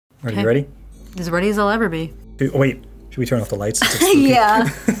Are you ready? As ready as I'll ever be. Oh, wait, should we turn off the lights? Yeah.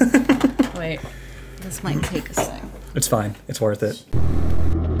 Wait, this might take a sec. It's fine. It's worth it.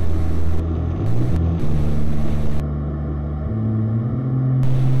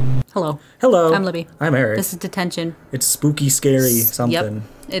 Hello. Hello. I'm Libby. I'm Eric. This is Detention. It's spooky, scary, something. Yep.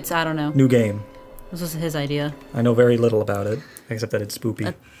 It's, I don't know. New game. This was his idea. I know very little about it, except that it's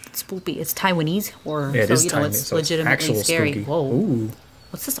spoopy. It's spoopy. It's Taiwanese horror. Yeah, it is you know, Taiwanese, it's so it's legitimately actual scary. spooky. Whoa. Ooh.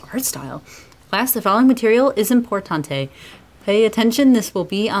 What's this art style? Class, the following material is importante. Pay attention. This will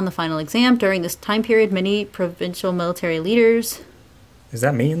be on the final exam. During this time period, many provincial military leaders... Is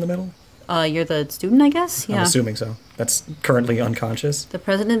that me in the middle? You're the student, I guess? Yeah. I'm assuming so. That's currently unconscious. The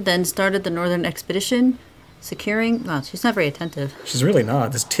president then started the northern expedition, securing... Oh, she's not very attentive. She's really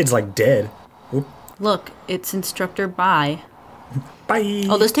not. This kid's like dead. Oop. Look, it's instructor Bai. Bye.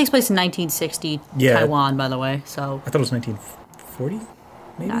 Oh, this takes place in 1960 Taiwan, by the way, so... I thought it was 1940,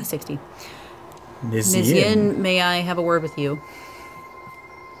 maybe? Nah, 60. Ms. Ms. Yin. Yin, may I have a word with you?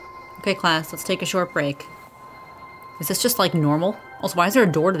 Okay, class, let's take a short break. Is this just, like, normal? Also, why is there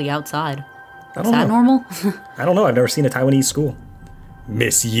a door to the outside? I don't Is that know. normal? I don't know. I've never seen a Taiwanese school.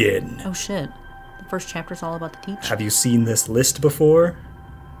 Miss Yin. Oh, shit. The first chapter's all about the teacher. Have you seen this list before?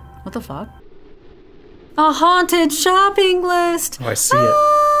 What the fuck? A haunted shopping list! Oh, I see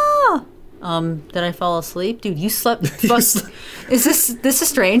it. Did I fall asleep? Dude, you slept... You Is this is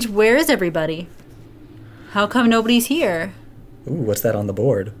strange. Where is everybody? How come nobody's here? Ooh, what's that on the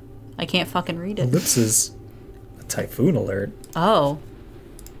board? I can't fucking read it. Ellipses. A typhoon alert. Oh.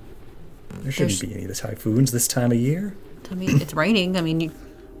 There shouldn't be any of the typhoons this time of year. I mean, it's raining. I mean,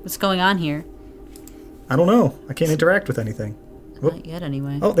 what's going on here? I don't know. I can't interact with anything. Whoop. Not yet,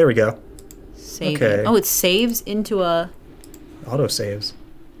 anyway. Oh, there we go. Saving. Okay. Oh, it saves into a... Autosaves.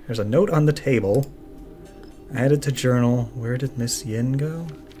 There's a note on the table. Added to journal. Where did Miss Yin go?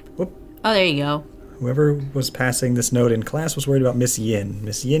 Whoop. Oh, there you go. Whoever was passing this note in class was worried about Miss Yin.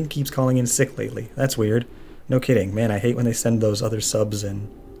 Miss Yin keeps calling in sick lately. That's weird. No kidding. Man, I hate when they send those other subs in.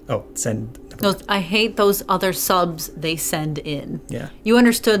 Oh, send... I hate those other subs they send in. Yeah. You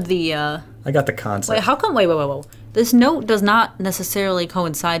understood the... I got the concept. Wait, how come... Wait. This note does not necessarily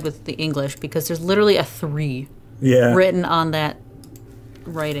coincide with the English because there's literally a 3 written on that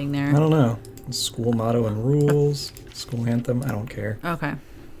writing there. I don't know. School motto and rules. School anthem. I don't care. Okay.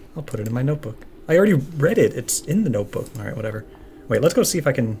 I'll put it in my notebook. I already read it. It's in the notebook. All right, whatever. Wait, let's go see if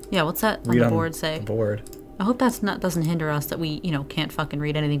I can... Yeah, what's that on read the board say? The board. I hope that's not doesn't hinder us that we, can't fucking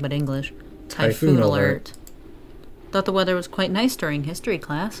read anything but English. Typhoon alert. Thought the weather was quite nice during history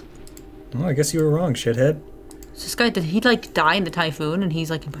class. Oh, I guess you were wrong, shithead. This guy, did he, like, die in the typhoon and he's,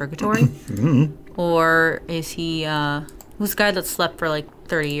 like, in purgatory? Or is he, who's the guy that slept for, like,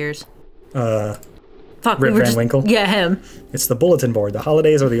 30 years? Fuck, Rip Van Winkle? Yeah, him. It's the bulletin board. The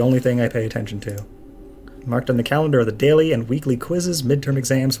holidays are the only thing I pay attention to. Marked on the calendar are the daily and weekly quizzes, midterm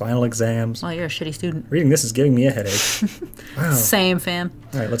exams, final exams. Oh, you're a shitty student. Reading this is giving me a headache. Wow. Same, fam.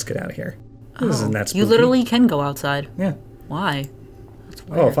 All right, let's get out of here. This isn't that spooky. You literally can go outside. Yeah. Why? That's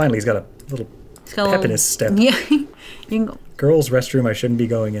weird. Oh, finally, he's got a little pep in his step. Yeah, you can go. Girls' restroom, I shouldn't be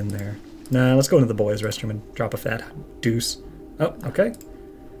going in there. Nah, let's go into the boys' restroom and drop a fat deuce. Oh, okay.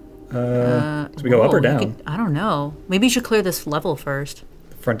 So we go up or down? I don't know. Maybe you should clear this level first.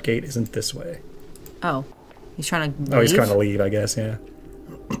 The front gate isn't this way. Oh. He's trying to leave? Oh, he's trying to leave, I guess, yeah.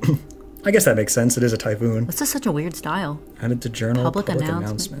 I guess that makes sense. It is a typhoon. What's this such a weird style? Added to journal, Public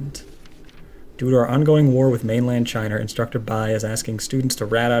announcement. Due to our ongoing war with mainland China, Instructor Bai is asking students to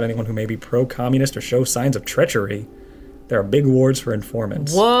rat out anyone who may be pro-communist or show signs of treachery. There are big awards for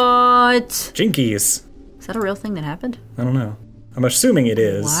informants. What? Jinkies. Is that a real thing that happened? I don't know. I'm assuming it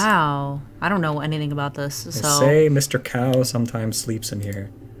is. Wow. I don't know anything about this, They so... say Mr. Cow sometimes sleeps in here.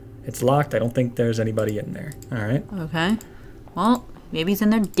 It's locked. I don't think there's anybody in there. All right. Okay. Well, maybe he's in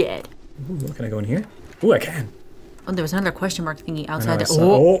there dead. Ooh, can I go in here? Ooh, I can. Oh, there was another question mark thingy outside there.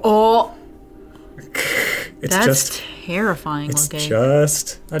 Oh! It's That's just terrifying looking. It's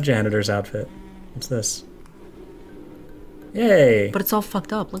just a janitor's outfit. What's this? Yay! But it's all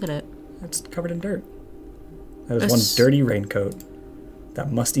fucked up. Look at it. It's covered in dirt. That is one dirty raincoat.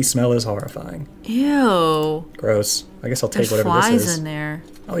 That musty smell is horrifying. Ew. Gross. I guess I'll take There's whatever this is. flies in there.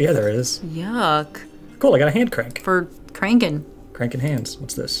 Oh yeah, there is. Yuck. Cool, I got a hand crank. For cranking. Cranking hands.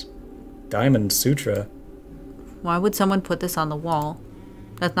 What's this? Diamond Sutra. Why would someone put this on the wall?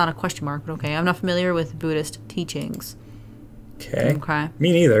 That's not a question mark, but okay. I'm not familiar with Buddhist teachings. Okay. Okay.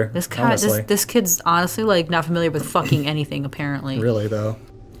 Me neither. This guy, honestly. this kid's honestly like not familiar with fucking anything apparently. Really though.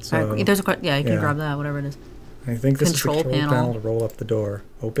 So There's a yeah, you can grab that, whatever it is. I think this Control is the control panel panel to roll up the door.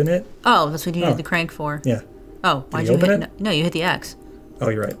 Open it. Oh, that's what you need the crank for. Yeah. Oh, why'd you you open hit? it? No, you hit the X. Oh,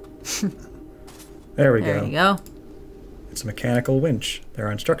 you're right. There we There go. you go. It's a mechanical winch. There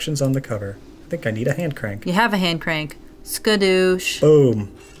are instructions on the cover. I think I need a hand crank. You have a hand crank. Skadoosh.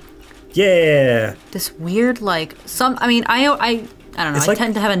 Boom. Yeah. This weird, like, I mean, I don't know. It's I like-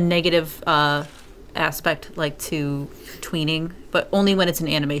 tend to have a negative aspect, like, to tweening, but only when it's an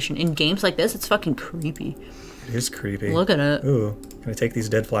animation. In games like this, it's fucking creepy. It is creepy. Look at it. Ooh. Can I take these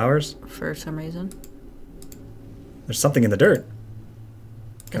dead flowers? For some reason. There's something in the dirt.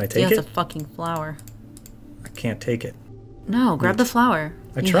 Can I take Yeah, it? it's a fucking flower. I can't take it. No, grab the flower.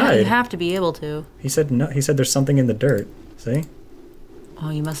 I tried. You have to be able to. He said no. He said there's something in the dirt. See? Oh,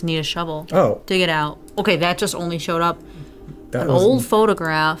 you must need a shovel. Oh, Dig it out. Okay, that just only showed up. that An was old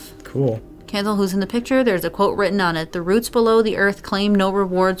photograph. cool. Can't tell who's in the picture. There's a quote written on it. The roots below the earth claim no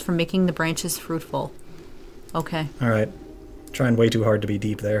rewards for making the branches fruitful. Okay. All right. Trying way too hard to be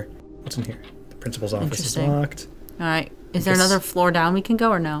deep there. What's in here? The principal's office is Interesting. locked. All right. Is there guess- another floor down we can go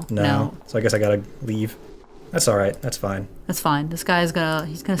or no? No. So I guess I gotta leave. That's all right. That's fine. That's fine. This guy's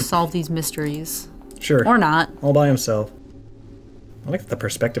he's gonna solve these mysteries. Sure. Or not. All by himself. I like that the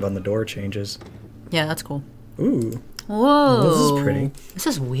perspective on the door changes. Yeah, that's cool. Ooh. Whoa. This is pretty. This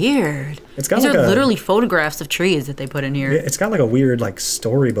is weird. It's got These like are a- literally photographs of trees that they put in here. It's got like a weird like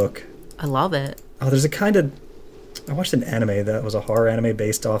storybook. I love it. Oh, there's a kind of. I watched an anime that was a horror anime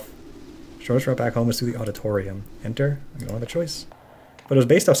based off. Shortest route back home is through the auditorium. Enter. I don't have a choice. But it was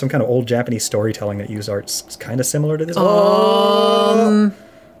based off some kind of old Japanese storytelling that used arts kind of similar to this.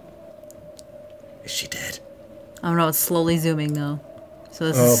 Is she dead? I don't know. It's slowly zooming though. So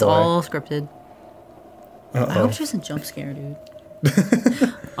this Oh, is boy. all scripted. I Uh-oh. hope she doesn't jump scare, dude.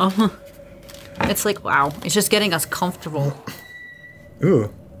 It's like, wow. It's just getting us comfortable.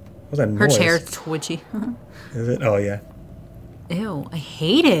 Ooh. What's that Her noise? chair's twitchy. Is it? Oh, yeah. Ew, I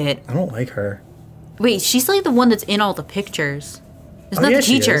hate it. I don't like her. Wait, she's like the one that's in all the pictures. Isn't Oh, that yeah, the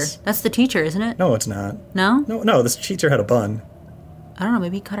she teacher? is. That's the teacher, isn't it? No, it's not. No? No, this teacher had a bun. I don't know.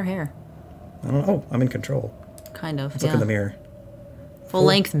 Maybe he cut her hair. I don't know. Oh, I'm in control. Kind of. Let's yeah. look in the mirror. Full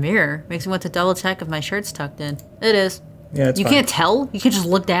length mirror makes me want to double check if my shirt's tucked in. It is. Yeah, it's You fine. can't tell. You can just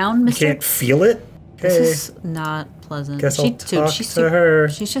look down, Mister. Can't feel it? This Hey. is not pleasant. Guess I'll talk she's to her.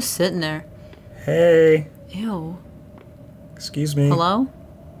 She's just sitting there. Hey. Ew. Excuse me. Hello?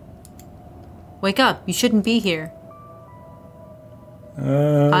 Wake up. You shouldn't be here.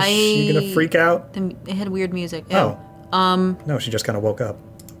 Is she gonna freak out? It had weird music. Ew. Oh. No, she just kind of woke up.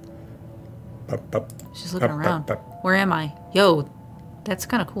 Bup, bup. She's looking Bup, bup, around. bup. Where am I? Yo, that's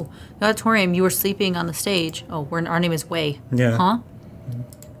kind of cool. The auditorium, you were sleeping on the stage. Oh, our name is Wei. Yeah. Huh?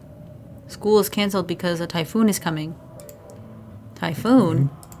 School is canceled because a typhoon is coming. Typhoon?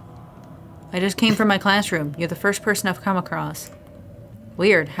 I just came from my classroom. You're the first person I've come across.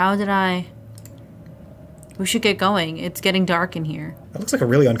 Weird. How did I... We should get going. It's getting dark in here. That looks like a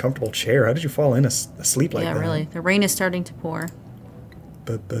really uncomfortable chair. How did you fall in asleep like Yeah, that? really. The rain is starting to pour.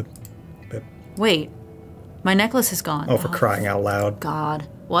 Bup, bup, bup. Wait. My necklace is gone. Oh, for crying out loud. God.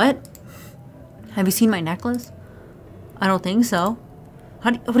 What? Have you seen my necklace? I don't think so.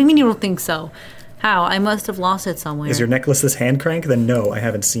 What do you mean you don't think so? How? I must have lost it somewhere. Is your necklace this hand crank? Then no, I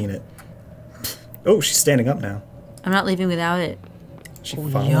haven't seen it. Oh, she's standing up now. I'm not leaving without it. She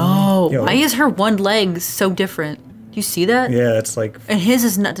following Yo. me? Why is her one leg so different? Do you see that? Yeah, it's like... And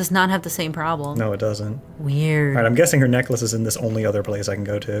his does not have the same problem. No, it doesn't. Weird. Alright, I'm guessing her necklace is in this only other place I can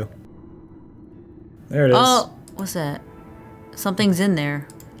go to. There it is. Oh, what's that? Something's in there.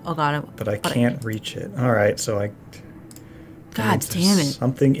 Oh god. But I can't reach it. Alright, so I... God There's damn it.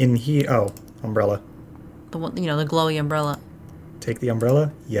 Something in here. Oh, umbrella. The one, the glowy umbrella. Take the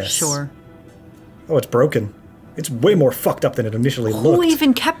umbrella? Yes. Sure. Oh, it's broken. It's way more fucked up than it initially Who looked.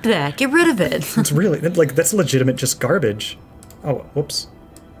 even kept that? Get rid of it. It's really, like, that's legitimate just garbage. Oh, whoops.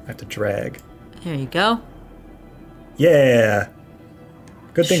 I have to drag. There you go. Yeah!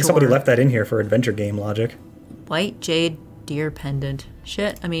 Good thing somebody Sure. left that in here for adventure game logic. White jade deer pendant.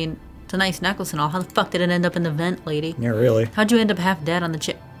 Shit, I mean, it's a nice necklace and all. How the fuck did it end up in the vent, lady? Yeah, really. How'd you end up half dead on the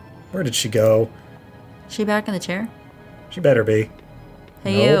chair? Where did she go? She back in the chair? She better be.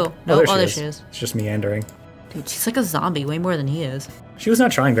 Hey, Nope. you. No, there there she she is. It's just meandering. Dude, she's like a zombie, way more than he is. She was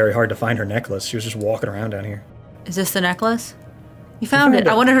not trying very hard to find her necklace. She was just walking around down here. Is this the necklace? You found it. found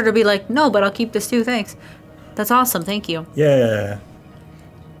I it. wanted her to be like, no, but I'll keep this too, thanks. That's awesome, thank you. Yeah.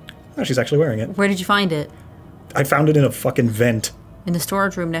 Oh, she's actually wearing it. Where did you find it? I found it in a fucking vent. In the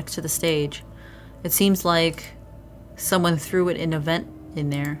storage room next to the stage. It seems like someone threw it in a vent in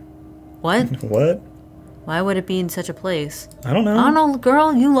there. What? What? Why would it be in such a place? I don't know. I don't know,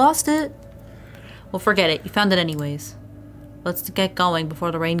 girl, you lost it. Well, forget it. You found it anyways. Let's get going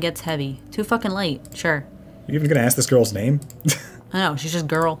before the rain gets heavy. Too fucking late. Sure. You even gonna ask this girl's name? I know, she's just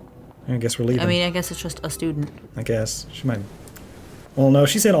girl. I guess we're leaving. I mean, I guess it's just a student. I guess. She might... Well, no,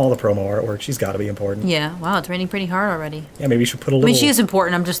 she's in all the promo artwork. She's got to be important. Yeah, wow, it's raining pretty hard already. Yeah, maybe you should put a little... I mean, she is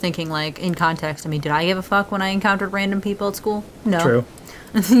important. I'm just thinking, like, in context. I mean, did I give a fuck when I encountered random people at school? No. True.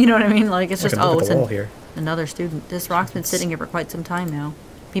 You know what I mean? Like, it's just, look it's at the wall here. Another student. This rock's been sitting here for quite some time now.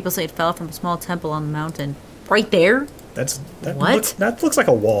 People say it fell from a small temple on the mountain. Right there? What? That looks like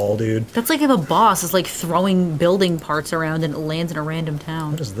a wall, dude. That's like if a boss is, like, throwing building parts around and it lands in a random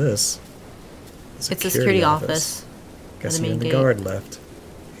town. What is this? It's a security office. Guess the main guard left.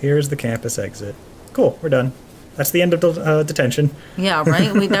 Here's the campus exit. Cool, we're done. That's the end of the detention. Yeah,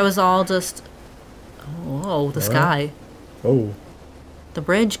 right? That was all just... Oh, the sky. Oh. The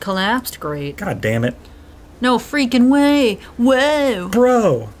bridge collapsed. Great. God damn it. No freaking way. Whoa.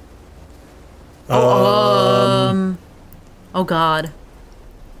 Bro. Oh, God.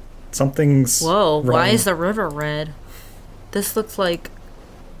 Something's Whoa, wrong. why is the river red? This looks like...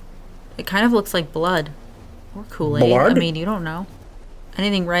 It kind of looks like blood. Or Kool-Aid. Blood? I mean, you don't know.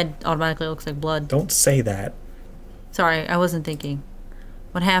 Anything red automatically looks like blood. Don't say that. Sorry, I wasn't thinking.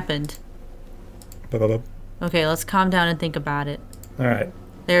 What happened? Okay, let's calm down and think about it. Alright.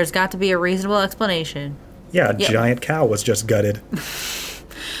 There's got to be a reasonable explanation. Yeah, a giant cow was just gutted.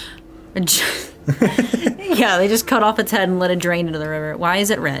 Yeah, they just cut off its head and let it drain into the river. Why is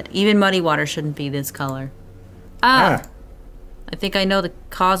it red? Even muddy water shouldn't be this color. I think I know the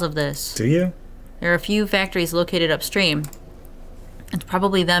cause of this. Do you? There are a few factories located upstream. It's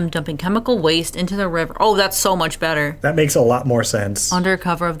probably them dumping chemical waste into the river. Oh, that's so much better. That makes a lot more sense. Under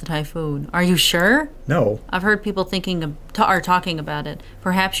cover of the typhoon. Are you sure? No. I've heard people talking about it.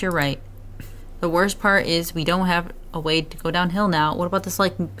 Perhaps you're right. The worst part is we don't have a way to go downhill now. What about this,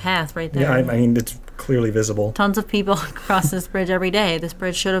 like, path right there? Yeah, I mean, it's clearly visible. Tons of people cross this bridge every day. This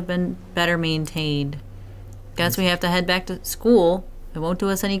bridge should have been better maintained. Guess we have to head back to school. It won't do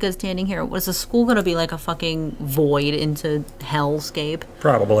us any good standing here. What is the school gonna be, like a fucking void into hellscape?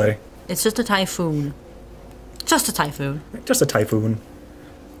 Probably. It's just a typhoon. Just a typhoon. Just a typhoon.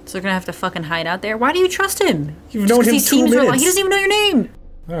 So they're gonna have to fucking hide out there? Why do you trust him? You've known him 2 minutes. He doesn't even know your name!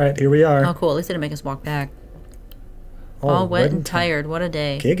 Alright, here we are. Oh, cool. At least they didn't make us walk back. All wet and tired. What a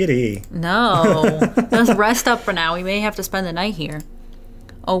day. Giggity. No. Let's rest up for now. We may have to spend the night here.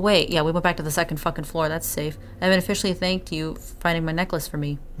 Oh, wait. Yeah, we went back to the second fucking floor. That's safe. I haven't officially thanked you for finding my necklace for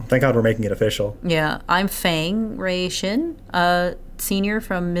me. Thank God we're making it official. Yeah. I'm Fang Ray Shin, a senior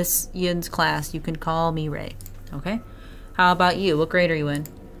from Miss Yin's class. You can call me Ray. Okay? How about you? What grade are you in?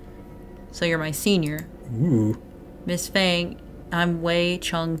 So you're my senior. Ooh. Miss Fang, I'm Wei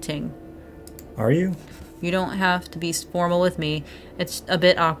Chung Ting. Are you? You don't have to be formal with me. It's a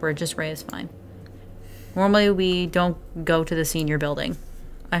bit awkward. Just Ray is fine. Normally, we don't go to the senior building.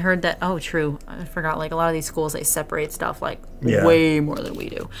 I heard that... Oh, true. I forgot. Like, a lot of these schools, they separate stuff, like, way more than we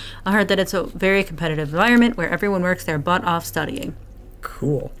do. I heard that it's a very competitive environment where everyone works their butt off studying.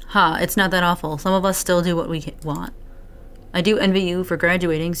 Cool. It's not that awful. Some of us still do what we want. I do envy you for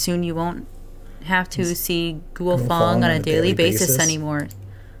graduating. Soon you won't have to see Guo Fong on a daily basis anymore.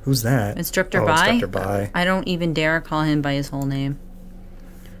 Who's that? Instructor Bai? Instructor Bai. I don't even dare call him by his whole name.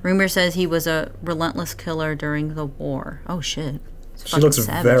 Rumor says he was a relentless killer during the war. Oh, shit. She looks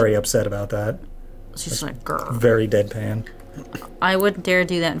very upset about that. She's like, grr. Very deadpan. I wouldn't dare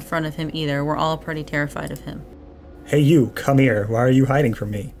do that in front of him either. We're all pretty terrified of him. Hey, you, come here. Why are you hiding from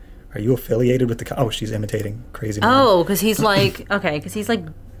me? Are you affiliated with the... Oh, she's imitating Crazy Man. Oh, because he's like... Okay, because he's like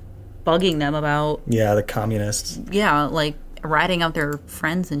bugging them about... Yeah, the communists. Yeah, like ratting out their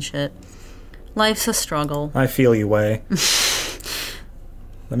friends and shit. Life's a struggle. I feel you, Wei.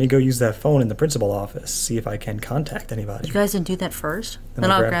 Let me go use that phone in the principal office, see if I can contact anybody. You guys didn't do that first?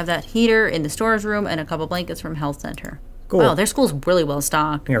 Then I'll grab that heater in the storage room and a couple blankets from health center. Cool. Wow, their school's really well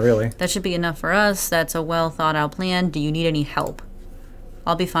stocked. Yeah, really. That should be enough for us. That's a well thought out plan. Do you need any help?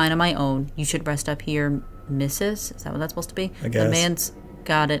 I'll be fine on my own. You should rest up here, Mrs. Is that what that's supposed to be? I guess. The man's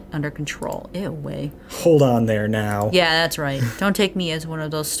got it under control. Ew, Wei. Hold on there now. Yeah, that's right. Don't take me as one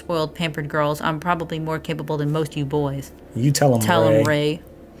of those spoiled, pampered girls. I'm probably more capable than most you boys. You tell him, Ray. Tell him, Ray.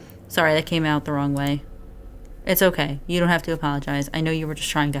 Sorry, that came out the wrong way. It's okay. You don't have to apologize. I know you were just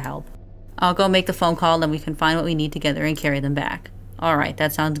trying to help. I'll go make the phone call, then we can find what we need together and carry them back. All right,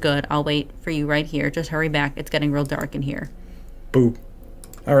 that sounds good. I'll wait for you right here. Just hurry back. It's getting real dark in here. Boop.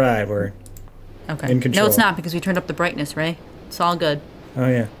 All right, we're in control. No, it's not, because we turned up the brightness, Ray. It's all good. Oh,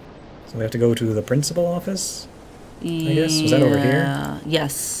 yeah. So we have to go to the principal office? I guess. Was that over here?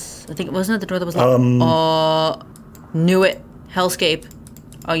 Yes. I think it wasn't at the door that was locked. Knew it. Hellscape.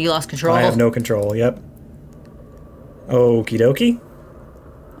 Oh, you lost control? I have no control, yep. Okie dokie.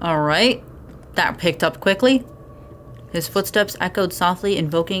 All right. That picked up quickly. His footsteps echoed softly,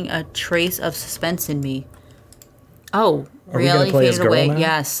 invoking a trace of suspense in me. Oh, reality faded away. Now?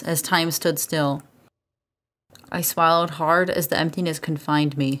 Yes, as time stood still. I swallowed hard as the emptiness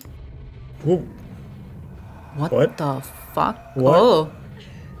confined me. Ooh. What the fuck? What? Oh.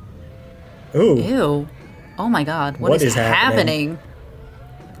 Ooh. Ew. Oh my god. What is happening?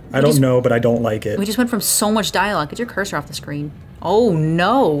 I don't know, but I don't like it. We just went from so much dialogue. Get your cursor off the screen. Oh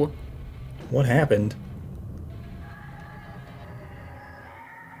no. What happened?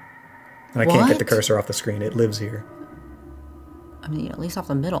 And I can't get the cursor off the screen. It lives here. I mean, at least off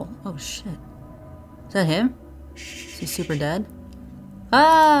the middle. Oh shit. Is that him? Is he super dead?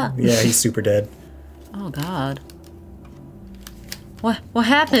 Ah! Yeah, he's super dead. Oh god. What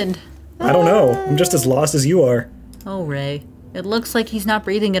happened? I don't know. I'm just as lost as you are. Oh, Ray. It looks like he's not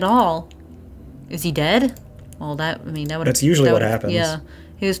breathing at all. Is he dead? Well, that would... That's usually what happens. Yeah.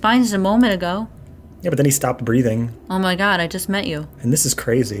 He was fine just a moment ago. Yeah, but then he stopped breathing. Oh my god, I just met you. And this is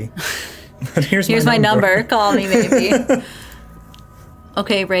crazy. Here's my number. Call me, maybe.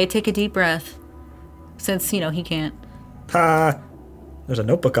 Okay, Ray, take a deep breath. Since, he can't. Ha! There's a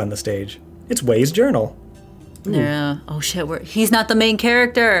notebook on the stage. It's Way's journal. Ooh. Yeah. Oh shit, he's not the main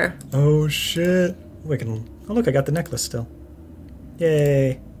character. Oh shit. Oh look, I got the necklace still.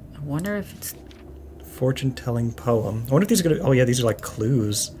 Yay. I wonder if it's... Fortune-telling poem. I wonder if these are gonna... Oh yeah, these are like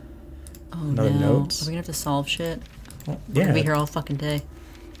clues. Oh Another notes. Are we gonna have to solve shit? Well, yeah. We're gonna be here all fucking day.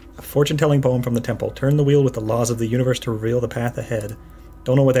 A fortune-telling poem from the temple. Turn the wheel with the laws of the universe to reveal the path ahead.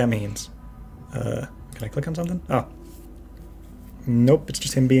 Don't know what that means. Can I click on something? Oh. Nope, it's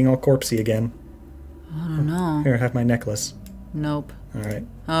just him being all corpsey again. I don't know. Here, have my necklace. Nope. Alright.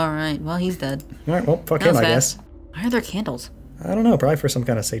 Alright, well, he's dead. Alright, well, fuck him, I guess. Why are there candles? I don't know, probably for some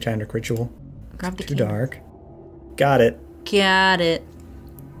kind of satanic ritual. Grab the Too dark. Got it. Got it.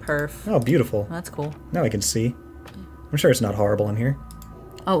 Perf. Oh, beautiful. That's cool. Now I can see. I'm sure it's not horrible in here.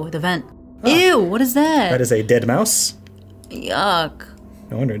 Oh, the vent. Ah. Ew, what is that? That is a dead mouse. Yuck.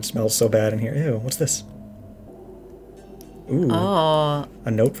 No wonder it smells so bad in here. Ew, what's this? Ooh. Oh.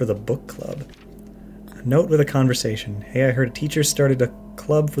 A note for the book club. A note with a conversation. Hey, I heard a teacher started a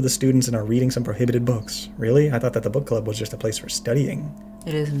club for the students and are reading some prohibited books. Really? I thought that the book club was just a place for studying.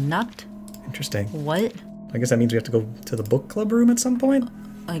 It is not. Interesting. What? I guess that means we have to go to the book club room at some point?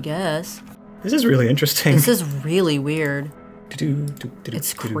 I guess. This is really interesting. This is really weird.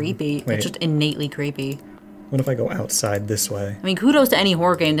 It's creepy. Wait. It's just innately creepy. What if I go outside this way? I mean, kudos to any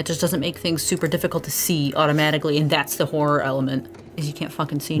horror game that just doesn't make things super difficult to see automatically, and that's the horror element, is you can't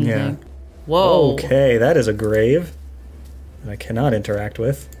fucking see anything. Yeah. Whoa. Okay, that is a grave that I cannot interact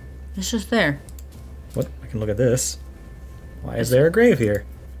with. It's just there. What? I can look at this. Why is there a grave here?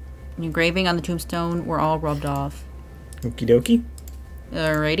 The engraving on the tombstone were all rubbed off. Okie dokie.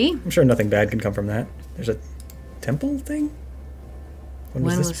 Alrighty. I'm sure nothing bad can come from that. There's a temple thing? When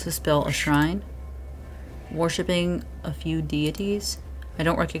was this built? A shrine? Worshipping a few deities? I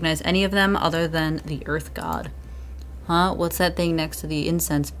don't recognize any of them other than the earth god. Huh? What's that thing next to the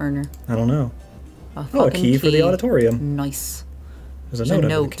incense burner? I don't know. A key for the auditorium. Nice. There's a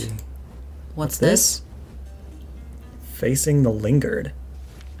note. On the key. What's this? Facing the lingered.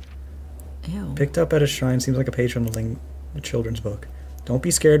 Ew. Picked up at a shrine. Seems like a page from the children's book. Don't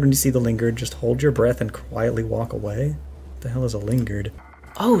be scared when you see the lingered. Just hold your breath and quietly walk away. What the hell is a lingered?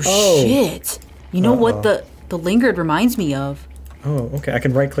 Oh, shit. You know what the lingered reminds me of? Oh, okay. I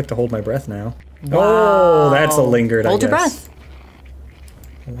can right-click to hold my breath now. Wow. Oh, that's a lingered, Hold your breath.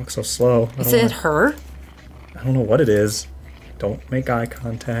 I walk so slow. Is it her? I don't know what it is. Don't make eye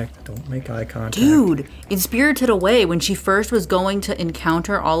contact. Don't make eye contact. Dude, in Spirited Away, when she first was going to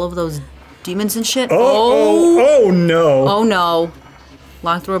encounter all of those demons and shit. Oh no. Oh no.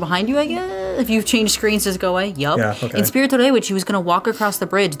 Lock the door behind you, I guess? If you've changed screens, does it go away? Yup. Yeah, okay. In Spirited Away, when she was going to walk across the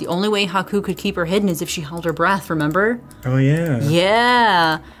bridge, the only way Haku could keep her hidden is if she held her breath, remember? Oh, yeah.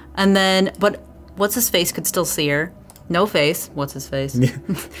 Yeah. And then, but what's-his-face could still see her. No face. What's his face? Yeah.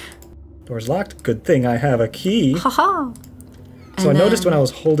 Door's locked. Good thing I have a key. Haha. So I noticed when I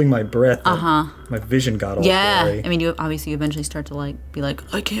was holding my breath that my vision got all blurry. I mean, you eventually start to be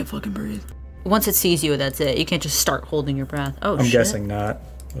like, I can't fucking breathe. Once it sees you, that's it. You can't just start holding your breath. Oh, I'm guessing not.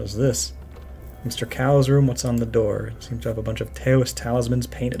 What is this? Mr. Cow's room, what's on the door? It seems to have a bunch of Taoist talismans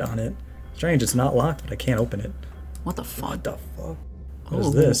painted on it. Strange, it's not locked, but I can't open it. What the fuck? What the fuck? What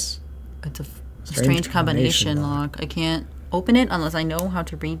is this? It's a strange combination lock. I can't open it unless I know how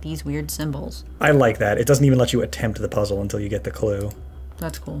to read these weird symbols. I like that. It doesn't even let you attempt the puzzle until you get the clue.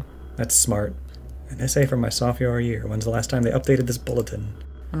 That's cool. That's smart. An essay from my sophomore year. When's the last time they updated this bulletin?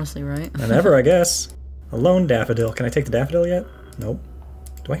 Honestly, right? Never, I guess. A lone daffodil. Can I take the daffodil yet? Nope.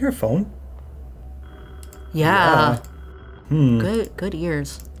 Do I hear a phone? Yeah. Good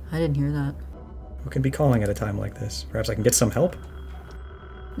ears. I didn't hear that. Who can be calling at a time like this? Perhaps I can get some help?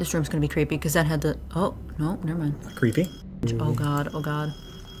 This room's gonna be creepy because that had the... Oh, no, never mind. Creepy? Oh god, oh god.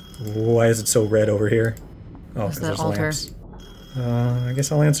 Why is it so red over here? Oh, because there's altar? lamps. I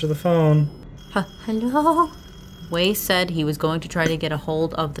guess I'll answer the phone. Hello? Wei said he was going to try to get a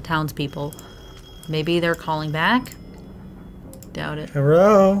hold of the townspeople. Maybe they're calling back? Doubt it.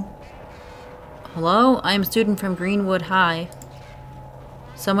 Hello? Hello? I am a student from Greenwood High.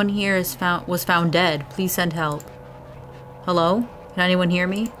 Someone here was found dead. Please send help. Hello? Can anyone hear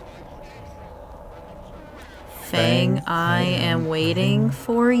me? Fang, I am waiting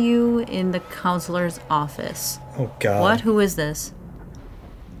for you in the counselor's office. Oh god. What? Who is this?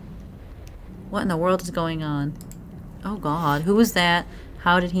 What in the world is going on? Oh god, who was that?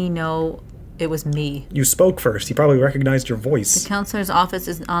 How did he know it was me? You spoke first. He probably recognized your voice. The counselor's office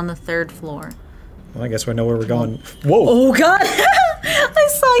is on the 3rd floor. Well, I guess we know where we're going. Whoa! Oh god! I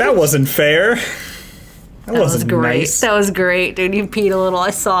saw you. That wasn't fair. That wasn't great. nice. That was great, dude. You peed a little.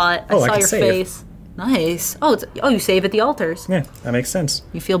 I saw it. I saw your face. Nice. Oh, you save at the altars. Yeah, that makes sense.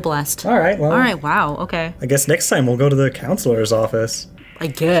 You feel blessed. All right, well. All right, wow, okay. I guess next time we'll go to the counselor's office. I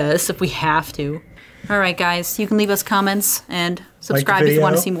guess, if we have to. All right, guys, you can leave us comments and subscribe if you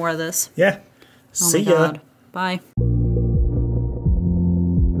want to see more of this. Yeah. Oh See my ya. God. Bye.